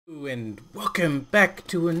And welcome back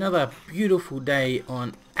to another beautiful day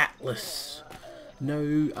on Atlas.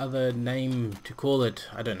 No other name to call it.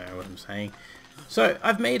 I don't know what I'm saying. So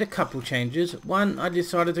I've made a couple changes. One, I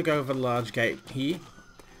decided to go with a large gate here,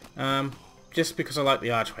 just because I like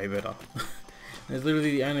the archway better. That's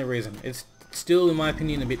literally the only reason. It's still, in my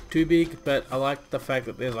opinion, a bit too big, but I like the fact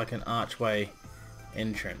that there's like an archway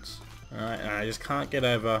entrance. Alright, and I just can't get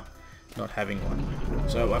over not having one.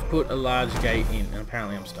 So I've put a large gate in, and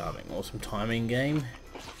apparently I'm starving. Awesome timing game.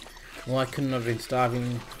 Why couldn't I have been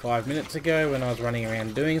starving 5 minutes ago when I was running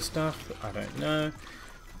around doing stuff? I don't know.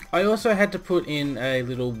 I also had to put in a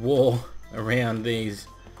little wall around these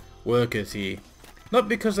workers here. Not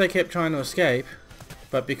because they kept trying to escape,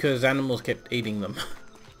 but because animals kept eating them.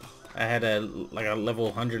 I had a level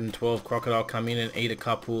 112 crocodile come in and eat a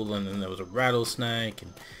couple, and then there was a rattlesnake,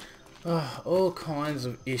 and all kinds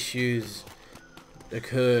of issues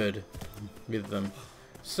occurred with them.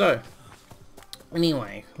 So,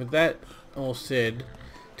 anyway, with that all said,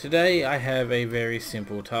 today I have a very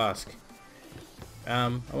simple task. I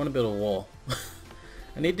want to build a wall.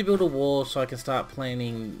 I need to build a wall so I can start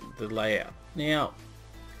planning the layout. Now,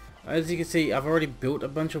 as you can see, I've already built a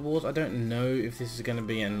bunch of walls. I don't know if this is going to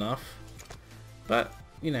be enough, but,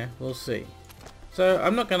 you know, we'll see. So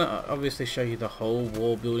I'm not going to obviously show you the whole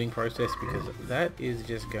wall building process because that is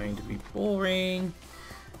just going to be boring.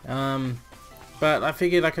 But I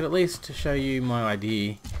figured I could at least show you my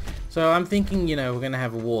idea. So I'm thinking, you know, we're going to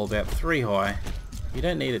have a wall about 3 high. You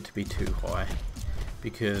don't need it to be too high,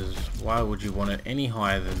 because why would you want it any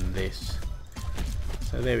higher than this?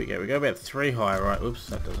 So there we go. We go about 3 high, right? Oops,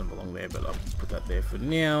 that doesn't belong there, but I'll put that there for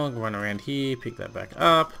now. Run around here, pick that back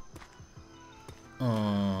up.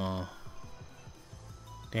 Oh.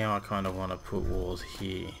 Now I kind of want to put walls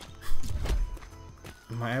here.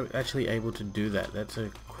 Am I actually able to do that? That's a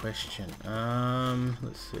question.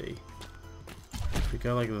 Let's see. If we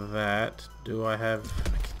go like that, do I have...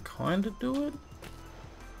 I can kind of do it?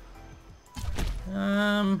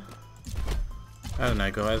 I don't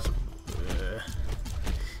know, guys.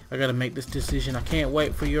 I gotta make this decision. I can't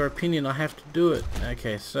wait for your opinion. I have to do it.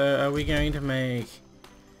 Okay, so are we going to make...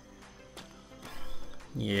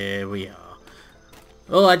 Yeah, we are.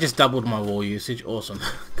 Oh, I just doubled my wall usage. Awesome.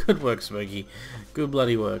 Good work, Smokey. Good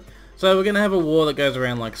bloody work. So we're going to have a wall that goes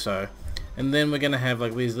around like so. And then we're going to have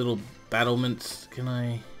like these little battlements. Can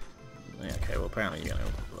I... Yeah, okay, well apparently you're going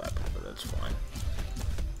to overlap, but that's fine.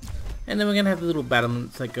 And then we're going to have the little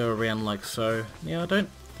battlements that go around like so. Now I don't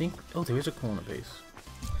think... Oh, there is a corner piece.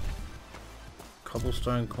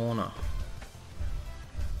 Cobblestone corner.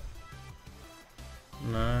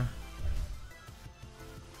 No.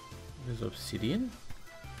 There's obsidian.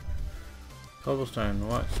 Cobblestone,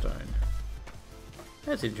 white stone.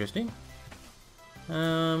 That's interesting.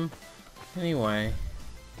 Anyway.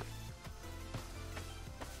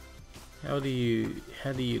 How do you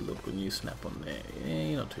look when you snap on there?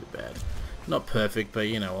 Yeah, not too bad. Not perfect, but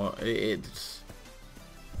you know what, it's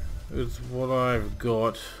what I've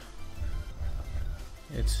got.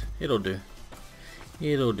 It'll do.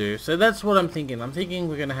 It'll do. So that's what I'm thinking. I'm thinking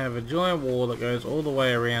we're going to have a giant wall that goes all the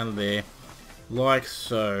way around there, like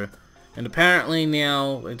so. And apparently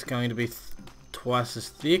now it's going to be twice as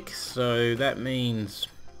thick, so that means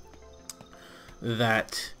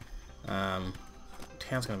that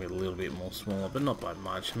town's going to be a little bit more smaller, but not by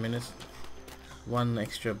much. I mean, it's one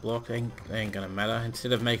extra block, ain't going to matter.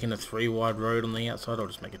 Instead of making a 3 wide road on the outside, I'll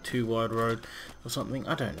just make a 2 wide road or something.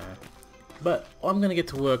 I don't know. But I'm going to get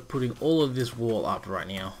to work putting all of this wall up right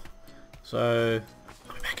now. So,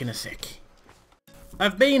 I'll be back in a sec.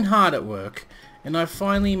 I've been hard at work, and I've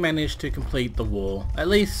finally managed to complete the wall. At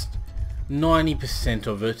least 90%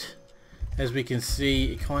 of it. As we can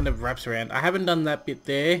see, it kind of wraps around. I haven't done that bit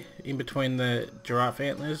there, in between the giraffe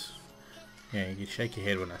antlers. Yeah, you shake your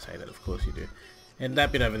head when I say that, of course you do. And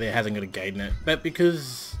that bit over there hasn't got a gate in it. But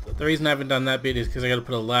because, the reason I haven't done that bit is because I got to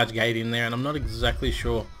put a large gate in there, and I'm not exactly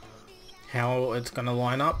sure how it's going to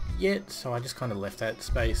line up yet, so I just kind of left that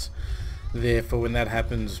space there for when that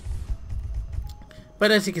happens.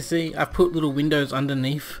 But as you can see, I've put little windows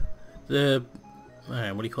underneath the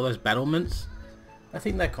what do you call those, battlements? I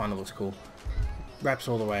think that kind of looks cool. Wraps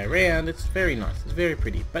all the way around. It's very nice. It's very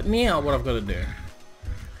pretty. But now what I've got to do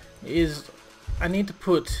is I want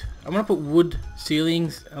to put wood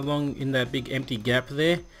ceilings along in that big empty gap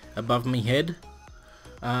there above my head.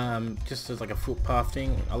 Just as like a footpath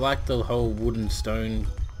thing. I like the whole wood and stone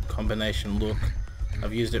combination look.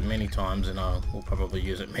 I've used it many times, and I will probably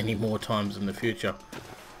use it many more times in the future.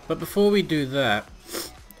 But before we do that,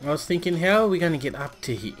 I was thinking, how are we going to get up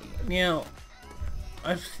to here? Now,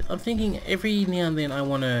 I'm thinking every now and then I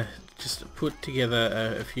want to just put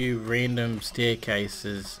together a few random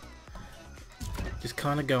staircases, just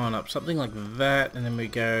kind of going up, something like that, and then we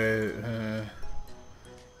go,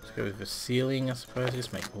 let's go with the ceiling, I suppose.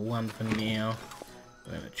 Just make one for now.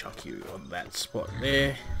 I'm going to chuck you on that spot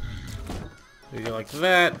there. We go like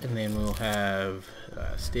that, and then we'll have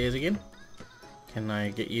stairs again. Can I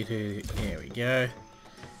get you to, there we go.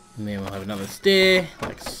 And then we'll have another stair,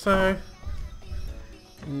 like so.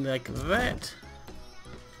 And like that.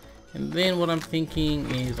 And then what I'm thinking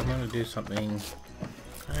is I'm going to do something,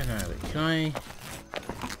 I don't know, but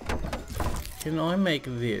can I make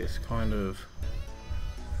this kind of,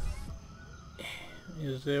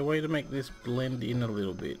 is there a way to make this blend in a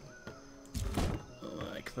little bit?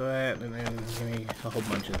 Like that, and then give me a whole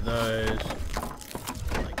bunch of those.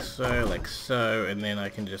 Like so, and then I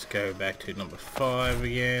can just go back to number 5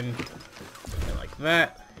 again, and like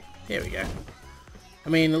that. There we go. I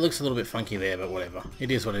mean, it looks a little bit funky there, but whatever.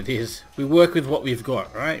 It is what it is. We work with what we've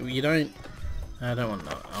got, right? You don't... I don't want...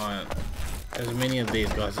 I want as many of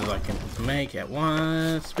these guys as I can make at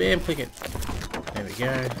once. Spam click it. There we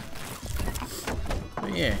go.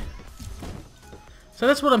 But yeah. So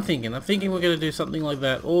that's what I'm thinking. I'm thinking we're going to do something like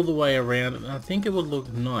that all the way around, and I think it would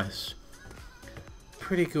look nice.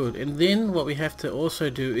 Pretty good. And then what we have to also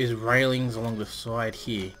do is railings along the side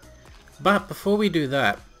here. But before we do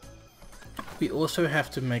that, we also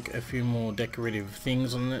have to make a few more decorative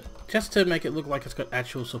things on it, just to make it look like it's got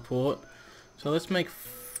actual support. So let's make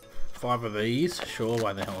 5 of these. Sure,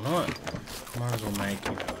 why the hell not? Might as well make,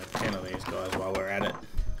 you know, like 10 of these guys while we're at it.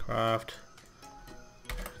 Craft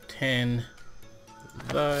 10 of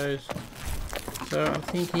those. So I'm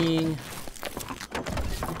thinking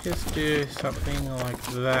just do something like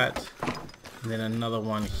that, and then another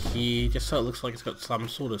one here, just so it looks like it's got some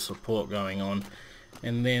sort of support going on.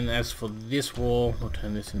 And then as for this wall, we'll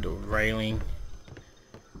turn this into a railing,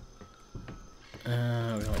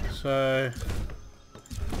 like so,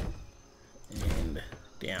 and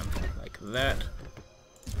down like that.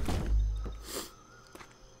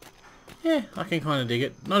 Yeah, I can kind of dig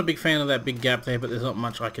it. Not a big fan of that big gap there, but there's not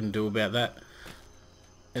much I can do about that.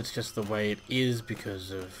 It's just the way it is because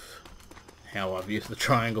of how I've used the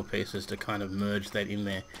triangle pieces to kind of merge that in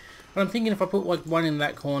there. But I'm thinking if I put like one in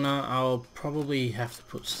that corner, I'll probably have to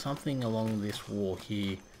put something along this wall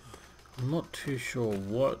here. I'm not too sure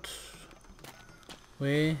what,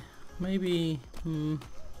 where, maybe, can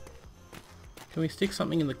we stick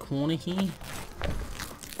something in the corner here?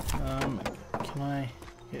 Can I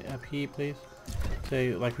get up here please?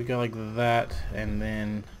 So like we go like that, and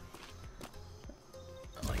then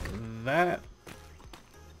like that,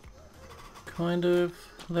 kind of.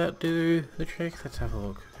 Will that do the trick? Let's have a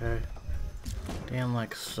look. Okay, down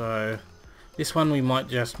like so. This one we might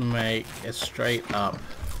just make a straight up,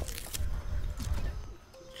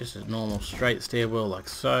 just a normal straight stairwell like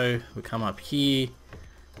so. We come up here,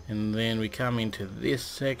 and then we come into this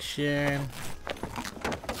section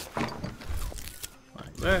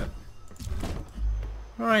like that.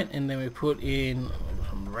 Alright, and then we put in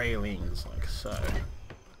some railings like so.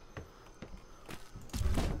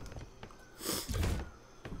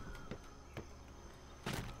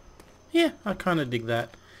 Yeah, I kind of dig that.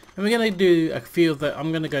 And we're going to do a few of that.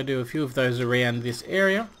 I'm going to go do a few of those around this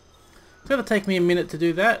area. It's going to take me a minute to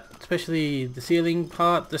do that, especially the ceiling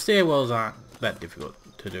part. The stairwells aren't that difficult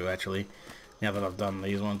to do actually. Now that I've done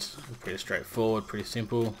these ones, pretty straightforward, pretty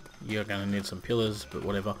simple. You're going to need some pillars, but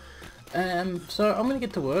whatever. So I'm going to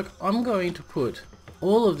get to work. I'm going to put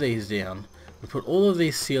all of these down. We put all of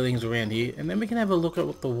these ceilings around here, and then we can have a look at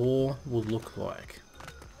what the wall will look like.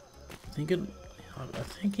 I'm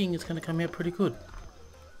thinking it's going to come out pretty good.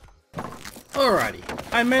 Alrighty,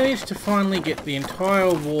 I managed to finally get the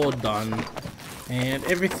entire wall done, and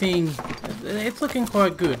everything, it's looking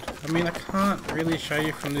quite good. I mean, I can't really show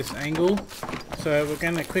you from this angle, so we're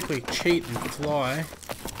going to quickly cheat and fly.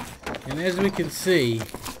 And as we can see,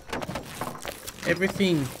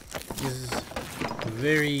 everything is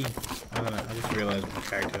very, I don't know, I just realised my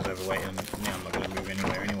character's overweight and now I'm not going to move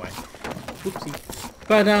anywhere anyway. Whoopsie.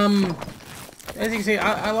 But as you can see,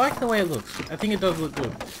 I like the way it looks. I think it does look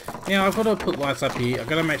good. Now I've got to put lights up here. I've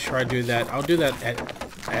got to make sure I do that. I'll do that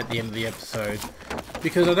at the end of the episode,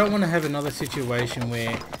 because I don't want to have another situation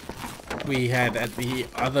where we had at the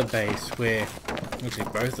other base where, actually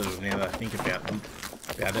both of them now that I think about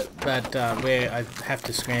it, but where I have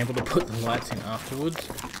to scramble to put the lights in afterwards.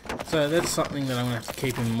 So that's something that I'm going to have to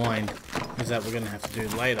keep in mind, is that we're going to have to do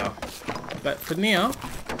later. But for now,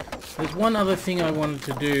 there's one other thing I wanted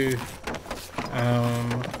to do.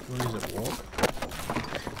 What is it, walk?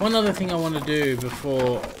 One other thing I want to do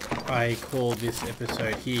before I call this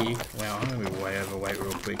episode here, wow, I'm going to be way overweight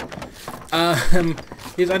real quick,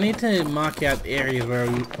 is I need to mark out areas where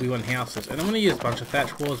we want houses. And I'm going to use a bunch of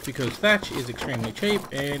thatch walls because thatch is extremely cheap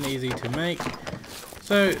and easy to make.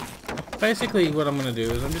 So basically what I'm going to do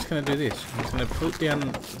is I'm just going to do this. I'm just going to put down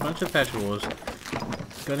a bunch of thatch walls.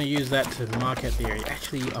 Going to use that to mark out the area.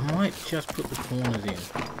 Actually, I might just put the corners in.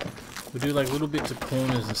 We'll do like little bits of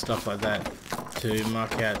corners and stuff like that to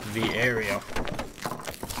mark out the area.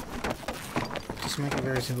 Just make it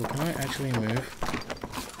very simple. Can I actually move?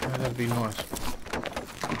 Oh, that'd be nice.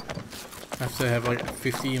 I have to have like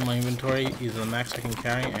 50 in my inventory. Is the max I can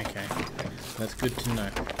carry? Okay. That's good to know.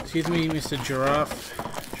 Excuse me, Mr.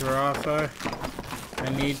 Giraffo. I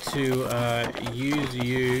need to use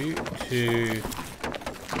you to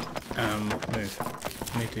move.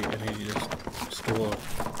 I need you to store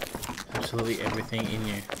absolutely everything in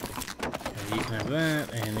you. Okay, you can have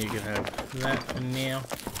that, and you can have that for now.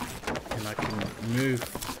 And I can move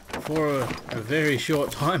for a very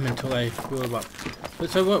short time until I build up. But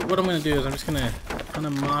so what I'm going to do is I'm just going to kind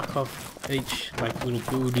of mark off each like little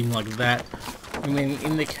building like that. And then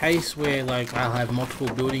in the case where like I'll have multiple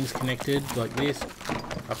buildings connected like this,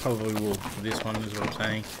 I probably will. This one is what I'm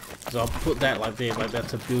saying. So I'll put that like there, like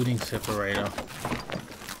that's a building separator.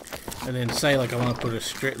 And then say like I want to put a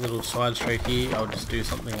straight little side street here, I'll just do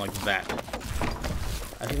something like that.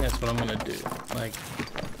 I think that's what I'm going to do. Like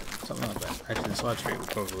something like that. Actually the side street will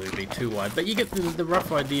probably be too wide, but you get the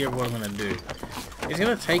rough idea of what I'm going to do. It's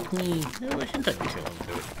going to take me, no, it shouldn't take me too long to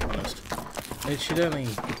do it, to be honest. It should only,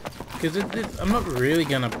 because I'm not really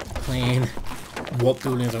going to plan what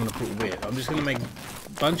buildings I'm going to put where. I'm just going to make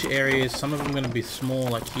a bunch of areas. Some of them are going to be small,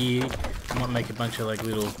 like here. I might make a bunch of like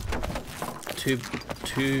little two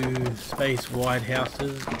space wide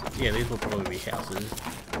houses. Yeah, these will probably be houses.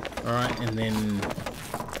 Alright, and then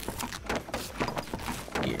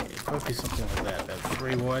yeah, probably something like that, about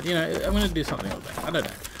 3 wide. You know, I'm going to do something like that. I don't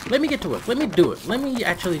know. Let me get to work. Let me do it. Let me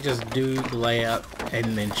actually just do the layout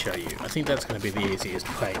and then show you. I think that's going to be the easiest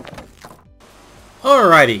way.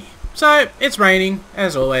 Alrighty. So, it's raining,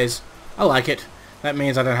 as always. I like it. That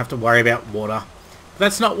means I don't have to worry about water. But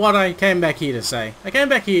that's not what I came back here to say. I came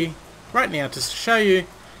back here right now to show you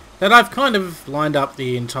that I've kind of lined up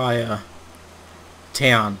the entire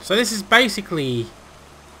town. So this is basically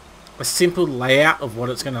a simple layout of what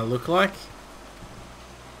it's going to look like.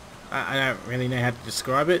 I don't really know how to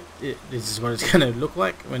describe it. This is what it's going to look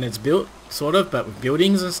like when it's built, sort of, but with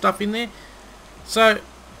buildings and stuff in there. So,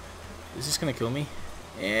 is this going to kill me?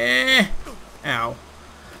 Yeah. Ow.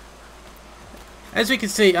 As we can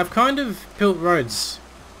see, I've kind of built roads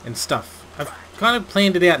and stuff. I've kind of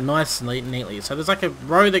planned it out nice and neatly. So there's like a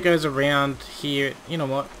road that goes around here. You know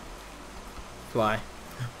what? Fly.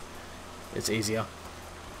 It's easier.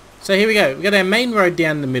 So here we go. We've got our main road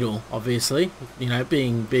down the middle, obviously. You know,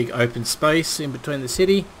 being big open space in between the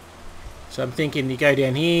city. So I'm thinking you go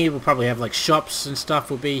down here, we'll probably have like shops and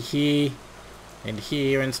stuff will be here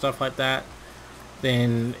and stuff like that.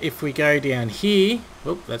 Then if we go down here,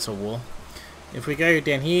 whoop, that's a wall. If we go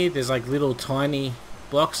down here, there's like little tiny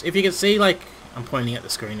blocks. If you can see, like, I'm pointing at the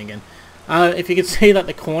screen again. If you can see like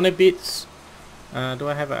the corner bits, I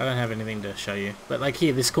don't have anything to show you. But like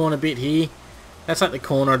here, this corner bit here, that's like the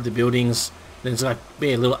corner of the buildings. There's like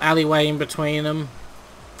be a little alleyway in between them.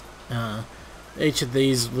 Each of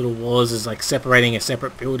these little walls is like separating a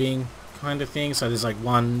separate building kind of thing. So there's like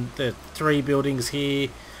the 3 buildings here,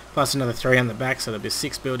 plus another 3 on the back, so there'll be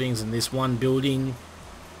 6 buildings in this one building.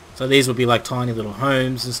 So these will be like tiny little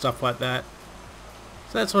homes and stuff like that.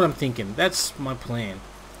 So that's what I'm thinking. That's my plan.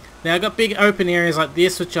 Now I've got big open areas like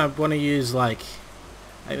this, which I want to use like,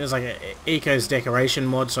 there's like a Eco's decoration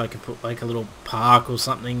mod, so I can put like a little park or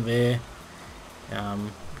something there.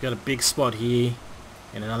 We've got a big spot here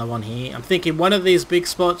and another one here. I'm thinking one of these big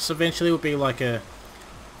spots eventually will be like a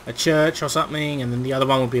church or something, and then the other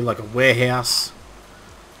one will be like a warehouse.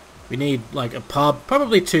 We need like a pub,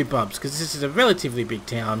 probably 2 pubs, because this is a relatively big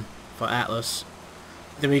town for Atlas.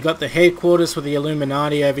 Then we got the headquarters for the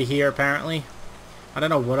Illuminati over here apparently. I don't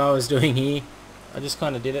know what I was doing here. I just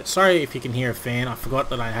kind of did it. Sorry if you can hear a fan. I forgot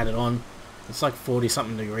that I had it on. It's like 40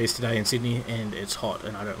 something degrees today in Sydney and it's hot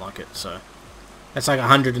and I don't like it. So that's like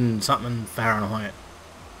 100 and something Fahrenheit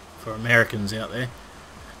for Americans out there.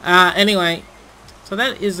 Anyway, so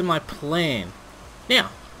that is my plan. Now,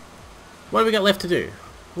 what have we got left to do?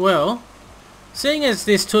 Well, seeing as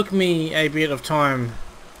this took me a bit of time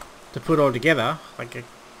to put all together, like it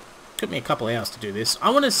took me a couple of hours to do this, I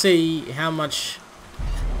want to see how much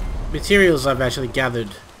materials I've actually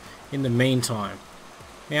gathered in the meantime.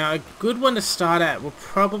 Now, a good one to start at will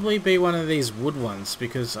probably be one of these wood ones,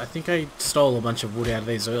 because I think I stole a bunch of wood out of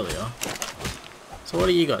these earlier. So what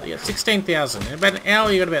do you got? You got 16,000. In about an hour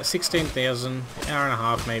you got about 16,000. Hour and a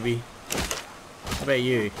half maybe. How about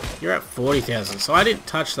you? You're at 40,000, so I didn't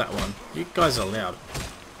touch that one. You guys are loud.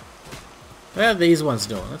 What are these ones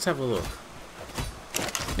doing? Let's have a look.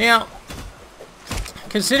 Now,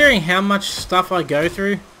 considering how much stuff I go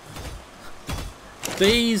through,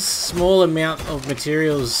 these small amount of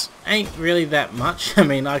materials ain't really that much. I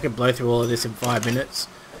mean, I could blow through all of this in 5 minutes.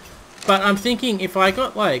 But I'm thinking if I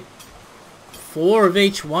got like 4 of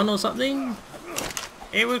each one or something,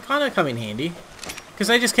 it would kind of come in handy. Because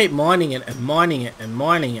they just keep mining it and mining it and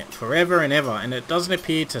mining it forever and ever, and it doesn't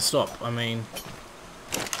appear to stop. I mean,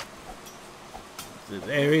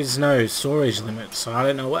 there is no storage limit, so I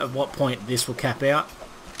don't know at what point this will cap out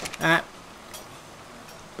at.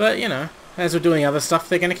 But, you know, as we're doing other stuff,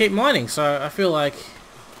 they're going to keep mining, so I feel like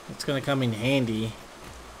it's going to come in handy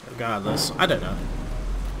regardless. I don't know.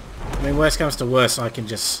 I mean, worst comes to worst, I can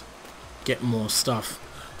just get more stuff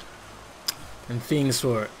and things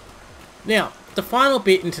for it. Now, the final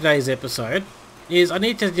bit in today's episode is I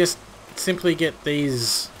need to just simply get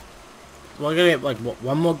these. Well, I gotta get like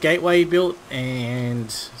one more gateway built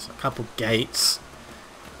and a couple gates,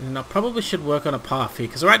 and I probably should work on a path here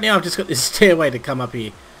because right now I've just got this stairway to come up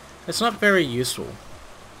here. It's not very useful.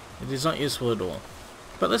 It is not useful at all.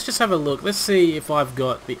 But let's just have a look. Let's see if I've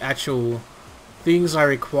got the actual things I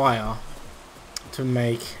require to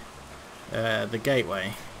make the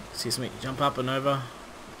gateway. Excuse me, jump up and over.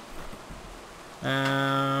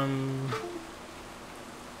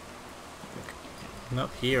 Not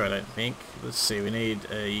here, I don't think. Let's see, we need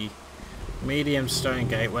a medium stone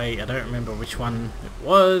gateway. I don't remember which one it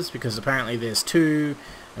was because apparently there's 2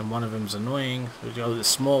 and one of them's annoying. So we go with the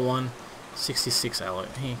small one. 66 alloy.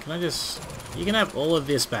 Here, can I just... You can have all of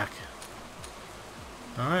this back.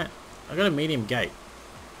 Alright. I got a medium gate.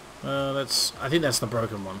 That's... I think that's the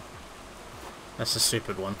broken one. That's the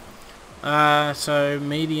stupid one. So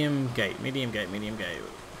medium gate. Medium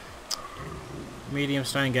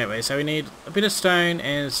stone gateway. So we need a bit of stone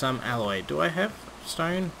and some alloy. Do I have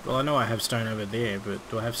stone? Well, I know I have stone over there, but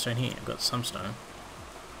do I have stone here? I've got some stone.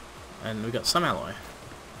 And we got some alloy.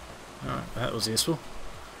 Alright, that was useful.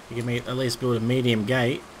 You can at least build a medium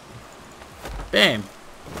gate. Bam!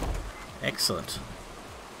 Excellent.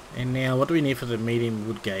 And now, what do we need for the medium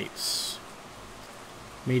wood gates?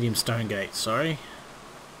 Medium stone gates, sorry.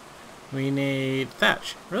 We need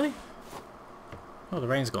thatch. Really? Oh, the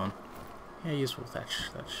rain's gone. Yeah, useful thatch.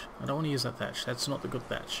 I don't want to use that thatch. That's not the good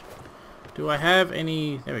thatch. Do I have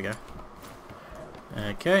any... There we go.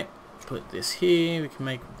 Okay. Put this here. We can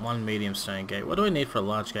make one medium stone gate. What do we need for a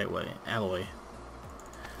large gateway? Alloy.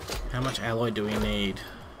 How much alloy do we need?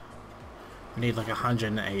 We need like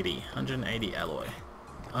 180. 180 alloy.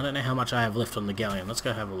 I don't know how much I have left on the galleon. Let's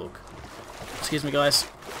go have a look. Excuse me, guys.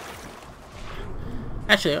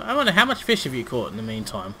 Actually, I wonder how much fish have you caught in the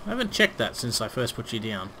meantime? I haven't checked that since I first put you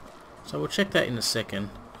down. So we'll check that in a second.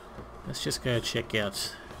 Let's just go check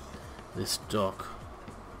out this dock.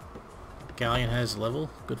 Galleon has level.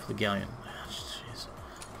 Good for the galleon. Jeez.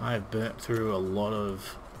 I have burnt through a lot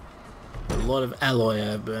of alloy.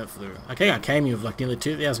 I've burnt through. Okay, I came here with like nearly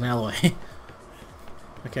 2,000 alloy.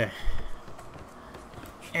 Okay.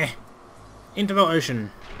 Into the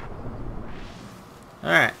ocean.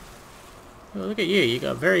 Alright. Oh, look at you. You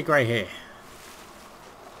got very grey hair.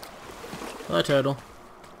 Hello, turtle.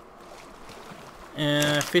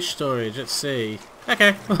 Fish storage. Let's see.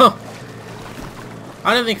 Okay. Well,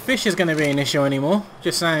 I don't think fish is going to be an issue anymore.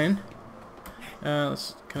 Just saying.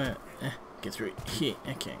 Let's kind of get through here.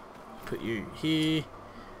 Okay. Put you here.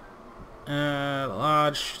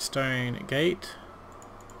 Large stone gate.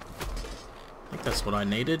 I think that's what I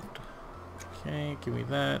needed. Okay, give me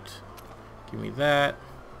that. Give me that.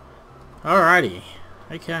 Alrighty.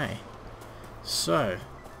 Okay. So,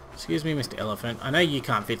 excuse me, Mr. Elephant. I know you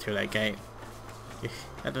can't fit through that gate.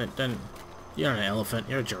 You're not an elephant.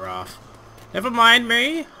 You're a giraffe. Never mind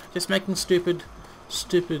me. Just making stupid,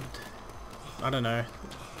 I don't know,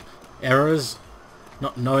 errors.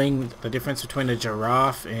 Not knowing the difference between a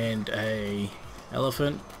giraffe and a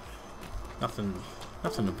elephant. Nothing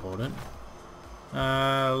important.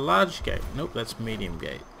 Large gate. Nope, that's medium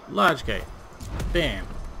gate. Large gate. Bam.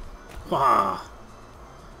 Wow.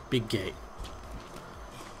 Big gate.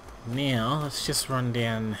 Now, let's just run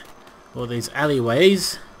down all these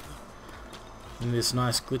alleyways in this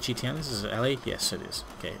nice glitchy town. This is an alley? Yes, it is.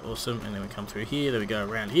 Okay, awesome. And then we come through here. Then we go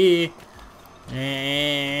around here.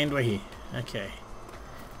 And we're here. Okay.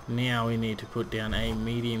 Now we need to put down a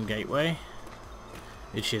medium gateway.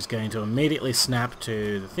 which is going to immediately snap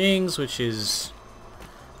to the things, which is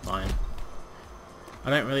fine. I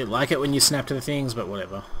don't really like it when you snap to the things, but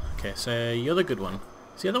whatever. Okay, so you're the good one.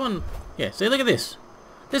 Is the other one? Yeah, see, look at this.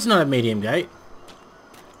 This is not a medium gate.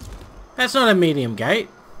 That's not a medium gate.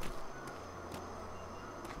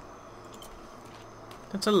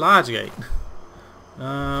 That's a large gate.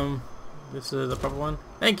 This is the proper one.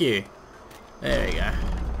 Thank you. There we go.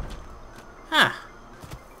 Ah.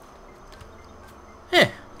 Yeah,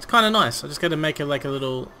 it's kind of nice. I just got to make it like a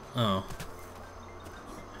little... Oh.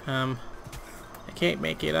 I can't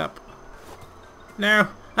make it up. No,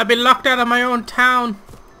 I've been locked out of my own town.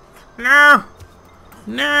 No.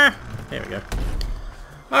 No. There we go.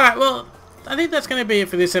 Alright, well, I think that's going to be it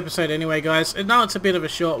for this episode anyway, guys. I know it's a bit of a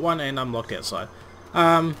short one and I'm locked outside.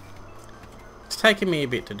 It's taken me a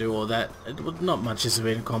bit to do all that. Not much has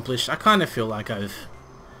been accomplished. I kind of feel like I've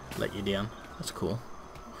let you down. That's cool.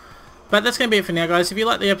 But that's going to be it for now, guys. If you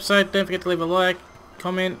like the episode, don't forget to leave a like,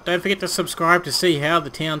 comment. Don't forget to subscribe to see how the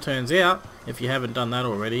town turns out, if you haven't done that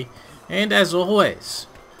already. And as always,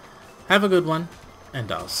 have a good one,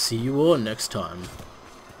 and I'll see you all next time.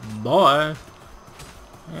 Bye.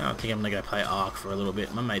 Yeah, I think I'm going to go play Ark for a little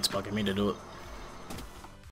bit. My mate's bugging me to do it.